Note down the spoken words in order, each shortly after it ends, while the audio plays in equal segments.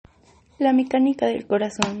La mecánica del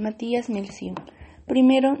corazón, Matías Melcio.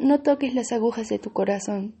 Primero, no toques las agujas de tu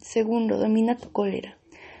corazón. Segundo, domina tu cólera.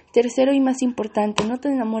 Tercero y más importante, no te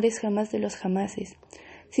enamores jamás de los jamases.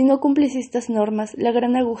 Si no cumples estas normas, la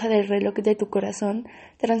gran aguja del reloj de tu corazón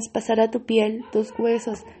traspasará tu piel, tus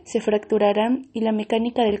huesos se fracturarán y la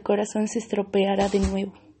mecánica del corazón se estropeará de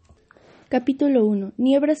nuevo. Capítulo 1.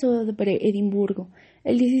 Niebla sobre Edimburgo.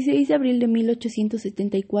 El 16 de abril de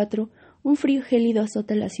 1874, un frío gélido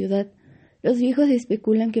azota la ciudad. Los viejos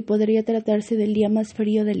especulan que podría tratarse del día más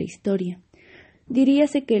frío de la historia.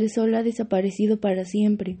 Diríase que el sol ha desaparecido para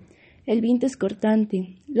siempre. El viento es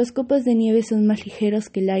cortante. Los copos de nieve son más ligeros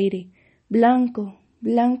que el aire. Blanco,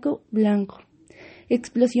 blanco, blanco.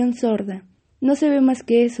 Explosión sorda. No se ve más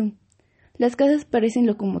que eso. Las casas parecen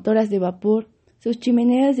locomotoras de vapor. Sus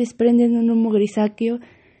chimeneas desprenden un humo grisáceo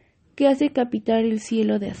que hace capitar el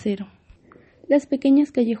cielo de acero. Las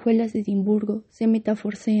pequeñas callejuelas de Edimburgo se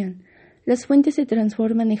metaforcean. Las fuentes se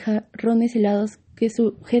transforman en jarrones helados que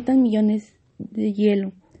sujetan millones de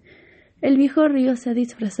hielo. El viejo río se ha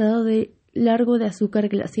disfrazado de largo de azúcar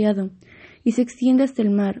glaciado y se extiende hasta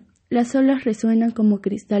el mar. Las olas resuenan como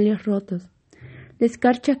cristales rotos. La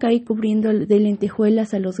escarcha cae cubriendo de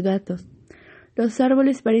lentejuelas a los gatos. Los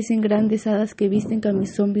árboles parecen grandes hadas que visten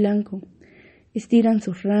camisón blanco. Estiran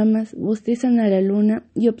sus ramas, bostezan a la luna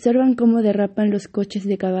y observan cómo derrapan los coches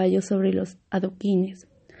de caballos sobre los adoquines.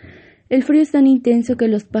 El frío es tan intenso que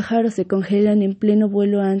los pájaros se congelan en pleno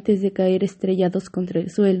vuelo antes de caer estrellados contra el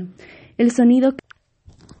suelo. El sonido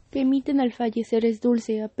que emiten al fallecer es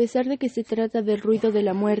dulce, a pesar de que se trata del ruido de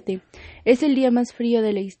la muerte. Es el día más frío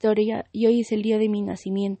de la historia y hoy es el día de mi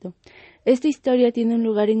nacimiento. Esta historia tiene un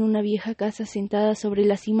lugar en una vieja casa sentada sobre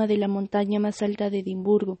la cima de la montaña más alta de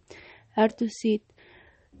Edimburgo, Arthur Seat,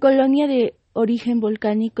 colonia de origen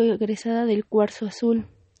volcánico egresada del cuarzo azul.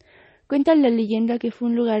 Cuenta la leyenda que fue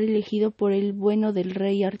un lugar elegido por el bueno del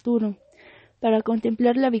rey Arturo, para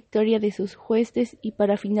contemplar la victoria de sus huestes y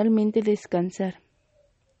para finalmente descansar.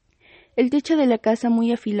 El techo de la casa,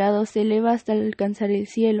 muy afilado, se eleva hasta alcanzar el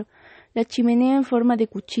cielo. La chimenea en forma de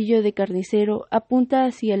cuchillo de carnicero apunta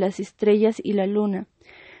hacia las estrellas y la luna.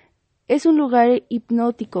 Es un lugar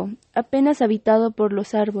hipnótico, apenas habitado por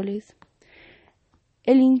los árboles.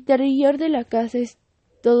 El interior de la casa es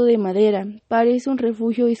todo de madera, parece un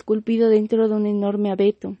refugio esculpido dentro de un enorme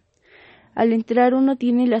abeto. Al entrar uno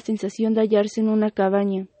tiene la sensación de hallarse en una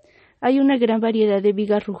cabaña. Hay una gran variedad de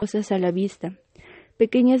vigas rugosas a la vista,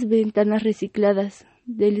 pequeñas ventanas recicladas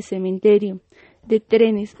del cementerio, de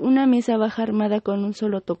trenes, una mesa baja armada con un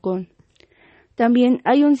solo tocón. También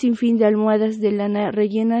hay un sinfín de almohadas de lana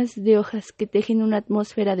rellenas de hojas que tejen una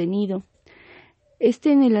atmósfera de nido.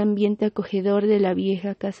 En el ambiente acogedor de la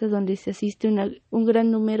vieja casa donde se asiste un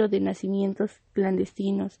gran número de nacimientos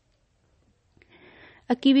clandestinos.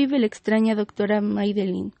 Aquí vive la extraña doctora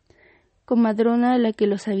Madeline, comadrona a la que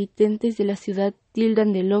los habitantes de la ciudad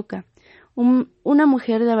tildan de loca, una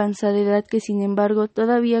mujer de avanzada edad que sin embargo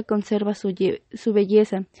todavía conserva su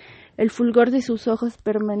belleza. El fulgor de sus ojos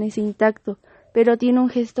permanece intacto, pero tiene un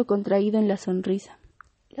gesto contraído en la sonrisa.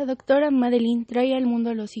 La doctora Madeline trae al mundo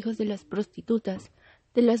a los hijos de las prostitutas,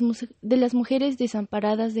 de las mujeres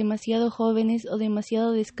desamparadas, demasiado jóvenes o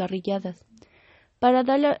demasiado descarriadas, para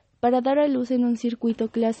dar a luz en un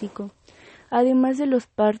circuito clásico. Además de los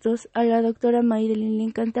partos, a la doctora Madeline le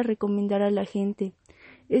encanta recomendar a la gente.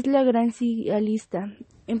 Es la gran cialista,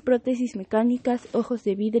 en prótesis mecánicas, ojos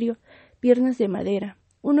de vidrio, piernas de madera.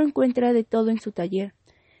 Uno encuentra de todo en su taller.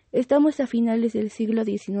 Estamos a finales del siglo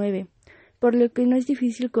XIX, por lo que no es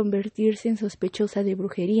difícil convertirse en sospechosa de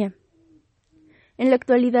brujería. En la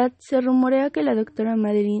actualidad se rumorea que la doctora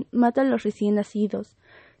Madeline mata a los recién nacidos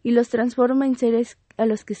y los transforma en seres a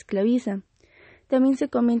los que esclaviza. También se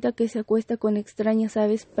comenta que se acuesta con extrañas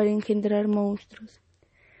aves para engendrar monstruos.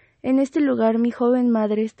 En este lugar mi joven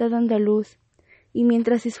madre está dando a luz, y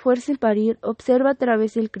mientras se esfuerza en parir, observa a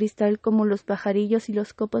través del cristal cómo los pajarillos y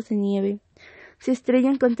los copos de nieve se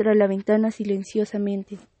estrellan contra la ventana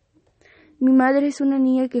silenciosamente. Mi madre es una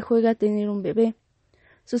niña que juega a tener un bebé.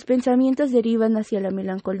 Sus pensamientos derivan hacia la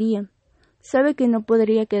melancolía. Sabe que no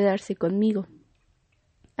podría quedarse conmigo.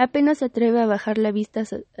 Apenas se atreve a bajar la vista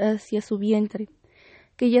hacia su vientre,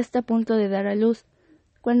 que ya está a punto de dar a luz.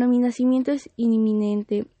 Cuando mi nacimiento es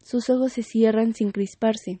inminente, sus ojos se cierran sin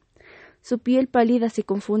crisparse. Su piel pálida se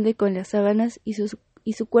confunde con las sábanas y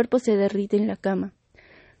su cuerpo se derrite en la cama.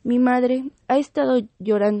 Mi madre ha estado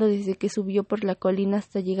llorando desde que subió por la colina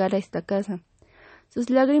hasta llegar a esta casa. Sus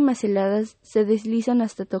lágrimas heladas se deslizan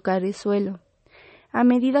hasta tocar el suelo. A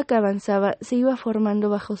medida que avanzaba, se iba formando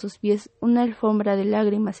bajo sus pies una alfombra de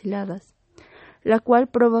lágrimas heladas, la cual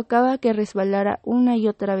provocaba que resbalara una y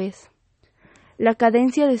otra vez. La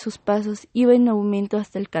cadencia de sus pasos iba en aumento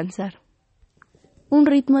hasta alcanzar un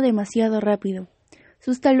ritmo demasiado rápido.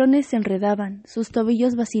 Sus talones se enredaban, sus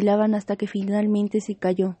tobillos vacilaban hasta que finalmente se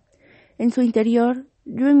cayó. En su interior,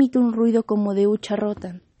 yo emito un ruido como de hucha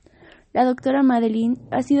rota. La doctora Madeline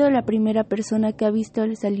ha sido la primera persona que ha visto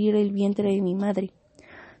al salir el vientre de mi madre.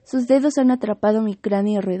 Sus dedos han atrapado mi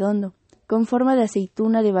cráneo redondo, con forma de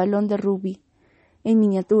aceituna de balón de rubí, en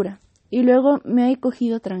miniatura, y luego me ha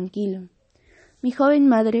cogido tranquilo. Mi joven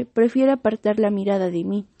madre prefiere apartar la mirada de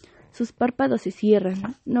mí. Sus párpados se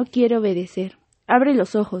cierran. No quiere obedecer. Abre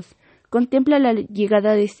los ojos. Contempla la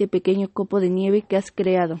llegada de este pequeño copo de nieve que has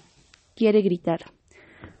creado. Quiere gritar.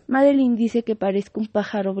 Madeline dice que parezco un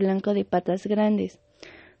pájaro blanco de patas grandes.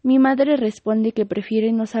 Mi madre responde que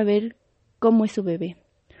prefiere no saber cómo es su bebé.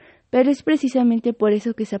 Pero es precisamente por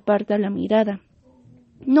eso que se aparta la mirada.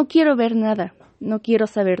 No quiero ver nada. No quiero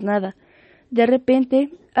saber nada. De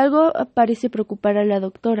repente, algo parece preocupar a la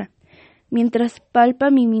doctora. Mientras palpa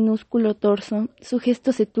mi minúsculo torso, su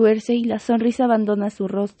gesto se tuerce y la sonrisa abandona su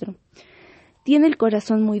rostro. Tiene el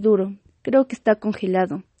corazón muy duro. Creo que está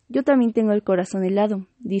congelado. Yo también tengo el corazón helado,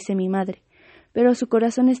 dice mi madre, pero su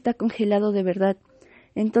corazón está congelado de verdad.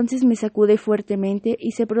 Entonces me sacude fuertemente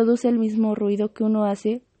y se produce el mismo ruido que uno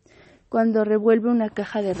hace cuando revuelve una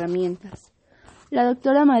caja de herramientas. La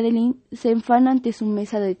doctora Madeline se enfana ante su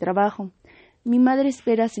mesa de trabajo. Mi madre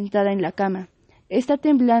espera sentada en la cama. Está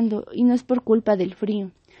temblando y no es por culpa del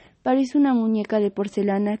frío. Parece una muñeca de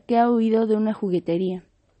porcelana que ha huido de una juguetería.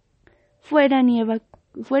 Fuera nieva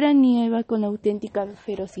con auténtica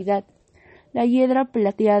ferocidad. La hiedra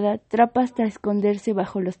plateada trapa hasta esconderse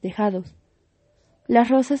bajo los tejados. Las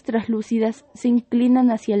rosas traslúcidas se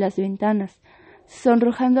inclinan hacia las ventanas,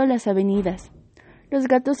 sonrojando las avenidas. Los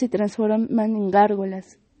gatos se transforman en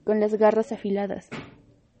gárgolas, con las garras afiladas.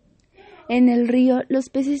 En el río, los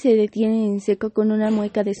peces se detienen en seco con una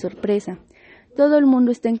mueca de sorpresa. Todo el mundo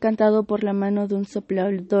está encantado por la mano de un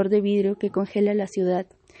soplador de vidrio que congela la ciudad,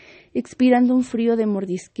 expirando un frío de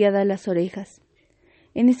mordisqueada a las orejas.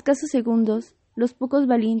 En escasos segundos, los pocos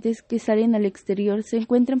valientes que salen al exterior se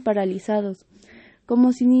encuentran paralizados,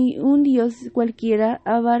 como si ni un dios cualquiera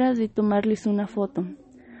avara de tomarles una foto.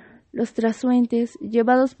 Los transeúntes,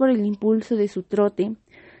 llevados por el impulso de su trote,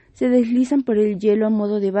 se deslizan por el hielo a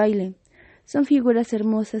modo de baile. Son figuras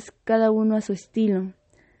hermosas, cada uno a su estilo,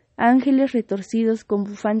 ángeles retorcidos con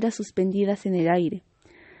bufandas suspendidas en el aire,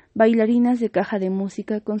 bailarinas de caja de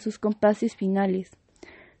música con sus compases finales,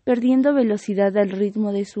 perdiendo velocidad al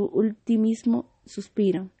ritmo de su ultimísimo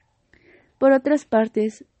suspiro. Por otras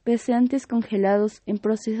partes, peseantes congelados en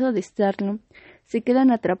proceso de estarlo, se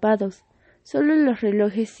quedan atrapados. Solo los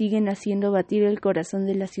relojes siguen haciendo batir el corazón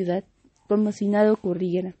de la ciudad como si nada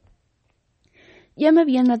ocurriera. Ya me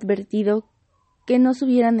habían advertido que no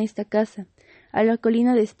subieran a esta casa, a la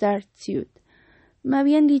colina de Startsuit. Me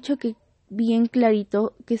habían dicho que bien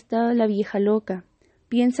clarito que estaba la vieja loca,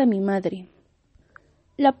 piensa mi madre.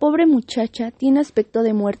 La pobre muchacha tiene aspecto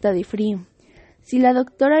de muerta de frío. Si la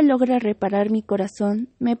doctora logra reparar mi corazón,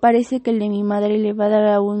 me parece que el de mi madre le va a dar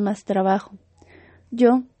aún más trabajo.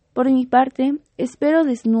 Yo, por mi parte, espero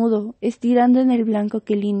desnudo, estirando en el blanco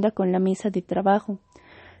que linda con la mesa de trabajo,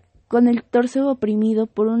 con el torso oprimido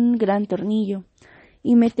por un gran tornillo,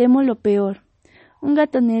 y me temo lo peor. Un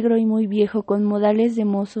gato negro y muy viejo con modales de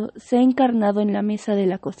mozo se ha encarnado en la mesa de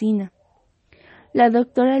la cocina. La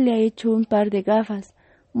doctora le ha hecho un par de gafas,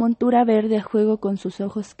 montura verde a juego con sus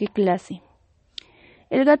ojos, qué clase.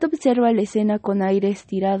 El gato observa la escena con aire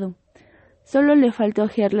estirado. Solo le falta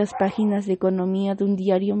hojear las páginas de economía de un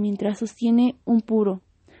diario mientras sostiene un puro,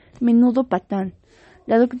 menudo patán.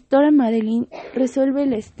 La doctora Madeline resuelve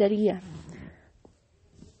la estería.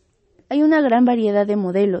 Hay una gran variedad de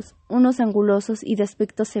modelos, unos angulosos y de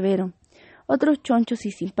aspecto severo, otros chonchos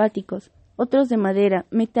y simpáticos, otros de madera,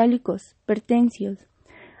 metálicos, pertencios.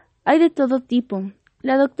 Hay de todo tipo.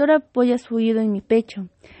 La doctora apoya su oído en mi pecho,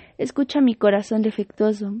 escucha mi corazón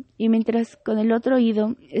defectuoso, y mientras con el otro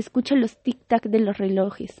oído escucha los tic-tac de los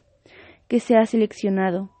relojes que se ha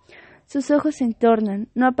seleccionado. Sus ojos se entornan,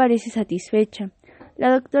 no aparece satisfecha.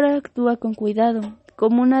 La doctora actúa con cuidado,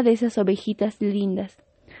 como una de esas ovejitas lindas.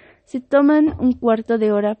 Se toman un cuarto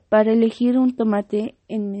de hora para elegir un tomate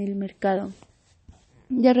en el mercado.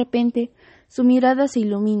 De repente, su mirada se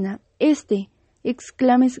ilumina.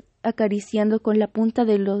 Exclama acariciando con la punta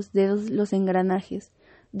de los dedos los engranajes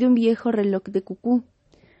de un viejo reloj de cucú.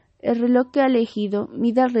 El reloj que ha elegido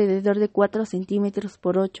mide alrededor de 4 centímetros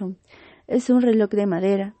por 8. Es un reloj de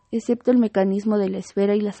madera, excepto el mecanismo de la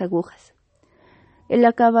esfera y las agujas. El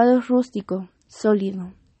acabado es rústico,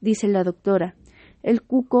 sólido, dice la doctora. El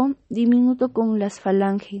cuco, diminuto como las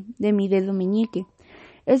falanges de mi dedo meñique,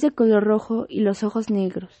 es de color rojo y los ojos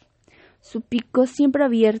negros. Su pico, siempre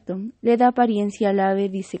abierto, le da apariencia al ave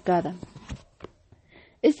disecada.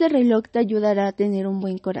 Este reloj te ayudará a tener un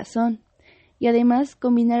buen corazón y además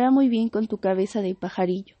combinará muy bien con tu cabeza de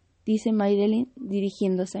pajarillo, dice Madeline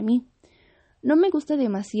dirigiéndose a mí. No me gusta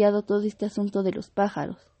demasiado todo este asunto de los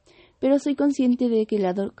pájaros, pero soy consciente de que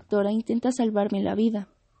la doctora intenta salvarme la vida,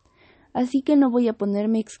 así que no voy a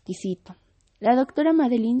ponerme exquisito. La doctora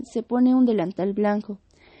Madeline se pone un delantal blanco.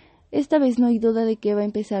 Esta vez no hay duda de que va a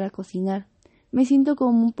empezar a cocinar. Me siento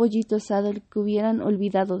como un pollito asado al que hubieran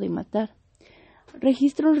olvidado de matar.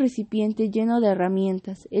 Registra un recipiente lleno de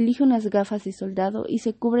herramientas, elige unas gafas de soldado y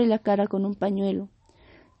se cubre la cara con un pañuelo.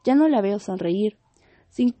 Ya no la veo sonreír.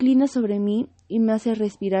 Se inclina sobre mí y me hace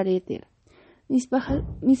respirar éter.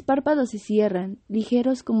 Mis párpados se cierran,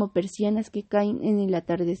 ligeros como persianas que caen en el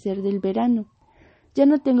atardecer del verano. Ya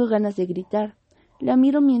no tengo ganas de gritar. La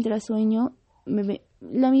miro mientras el sueño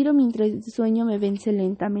me vence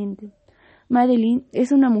lentamente. Madeline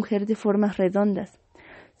es una mujer de formas redondas.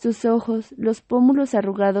 Sus ojos, los pómulos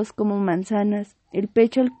arrugados como manzanas, el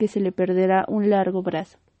pecho al que se le perderá un largo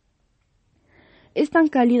brazo. Es tan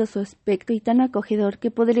cálido su aspecto y tan acogedor que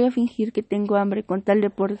podría fingir que tengo hambre con tal de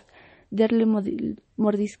poderle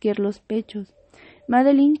mordisquear los pechos.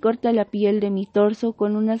 Madeline corta la piel de mi torso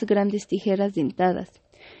con unas grandes tijeras dentadas.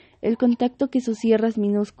 El contacto que sus sierras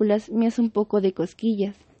minúsculas me hace un poco de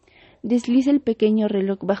cosquillas. Desliza el pequeño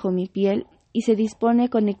reloj bajo mi piel y se dispone a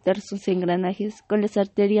conectar sus engranajes con las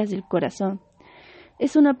arterias del corazón.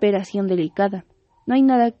 Es una operación delicada. No hay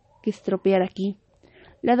nada que estropear aquí.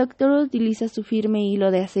 La doctora utiliza su firme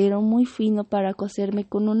hilo de acero muy fino para coserme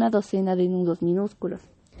con una docena de nudos minúsculos.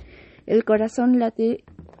 El corazón late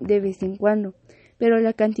de vez en cuando, pero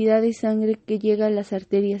la cantidad de sangre que llega a las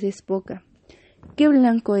arterias es poca. «¡Qué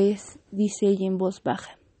blanco es!», dice ella en voz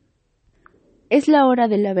baja. Es la hora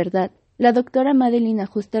de la verdad. La doctora Madeline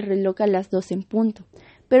ajusta el reloj a las 2 en punto,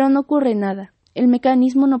 pero no ocurre nada. El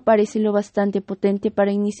mecanismo no parece lo bastante potente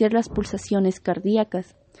para iniciar las pulsaciones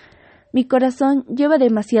cardíacas. Mi corazón lleva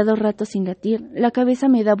demasiado rato sin latir, la cabeza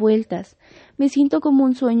me da vueltas, me siento como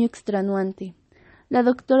un sueño extenuante. La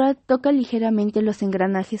doctora toca ligeramente los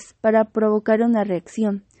engranajes para provocar una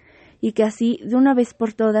reacción, y que así, de una vez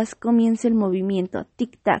por todas, comience el movimiento.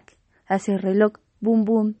 Tic-tac, hace el reloj, bum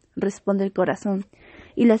bum, responde el corazón,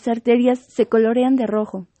 y las arterias se colorean de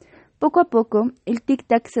rojo. Poco a poco, el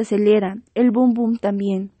tic-tac se acelera, el bum bum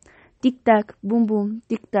también. Tic-tac, bum bum,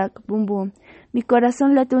 tic-tac, bum bum. Mi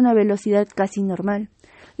corazón late a una velocidad casi normal.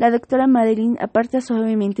 La doctora Madeline aparta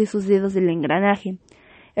suavemente sus dedos del engranaje.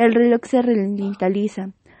 El reloj se ralentiza,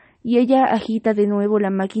 y ella agita de nuevo la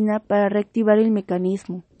máquina para reactivar el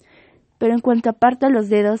mecanismo. Pero en cuanto aparta los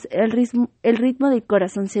dedos, el ritmo del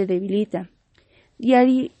corazón se debilita.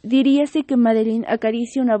 Diríase que Madeline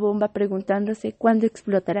acaricia una bomba preguntándose cuándo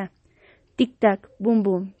explotará. Tic-tac, bum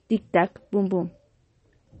bum, tic-tac, bum bum.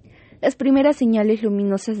 Las primeras señales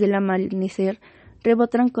luminosas del amanecer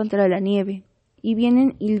rebotan contra la nieve y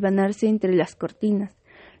vienen a hilvanarse entre las cortinas.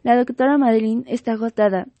 La doctora Madeline está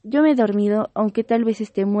agotada. Yo me he dormido, aunque tal vez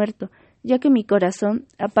esté muerto, ya que mi corazón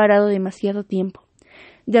ha parado demasiado tiempo.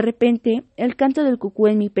 De repente, el canto del cucú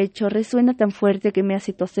en mi pecho resuena tan fuerte que me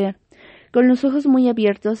hace toser. Con los ojos muy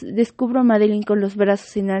abiertos, descubro a Madeline con los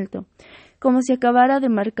brazos en alto, como si acabara de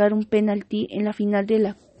marcar un penalti en la final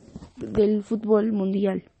del fútbol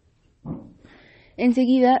mundial.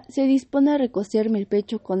 Enseguida se dispone a recoserme el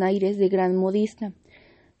pecho con aires de gran modista.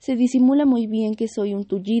 Se disimula muy bien que soy un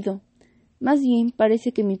tullido. Más bien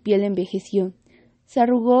parece que mi piel envejeció. Se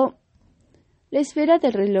arrugó. La esfera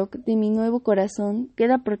del reloj de mi nuevo corazón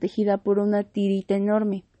queda protegida por una tirita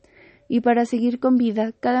enorme, y para seguir con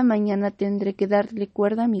vida cada mañana tendré que darle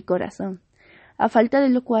cuerda a mi corazón, a falta de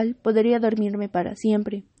lo cual podría dormirme para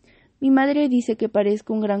siempre. Mi madre dice que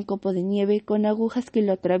parezco un gran copo de nieve con agujas que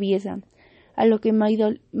lo atraviesan, a lo que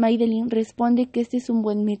Madeline responde que este es un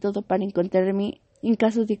buen método para encontrarme en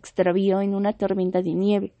caso de extravío en una tormenta de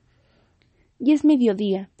nieve. Y es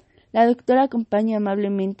mediodía. La doctora acompaña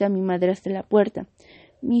amablemente a mi madre hasta la puerta.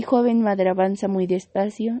 Mi joven madre avanza muy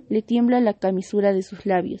despacio, le tiembla la camisura de sus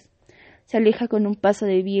labios. Se aleja con un paso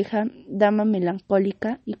de vieja dama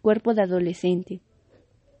melancólica y cuerpo de adolescente.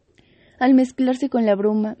 Al mezclarse con la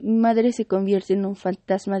bruma, mi madre se convierte en un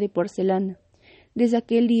fantasma de porcelana. Desde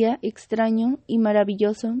aquel día extraño y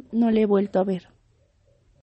maravilloso no le he vuelto a ver.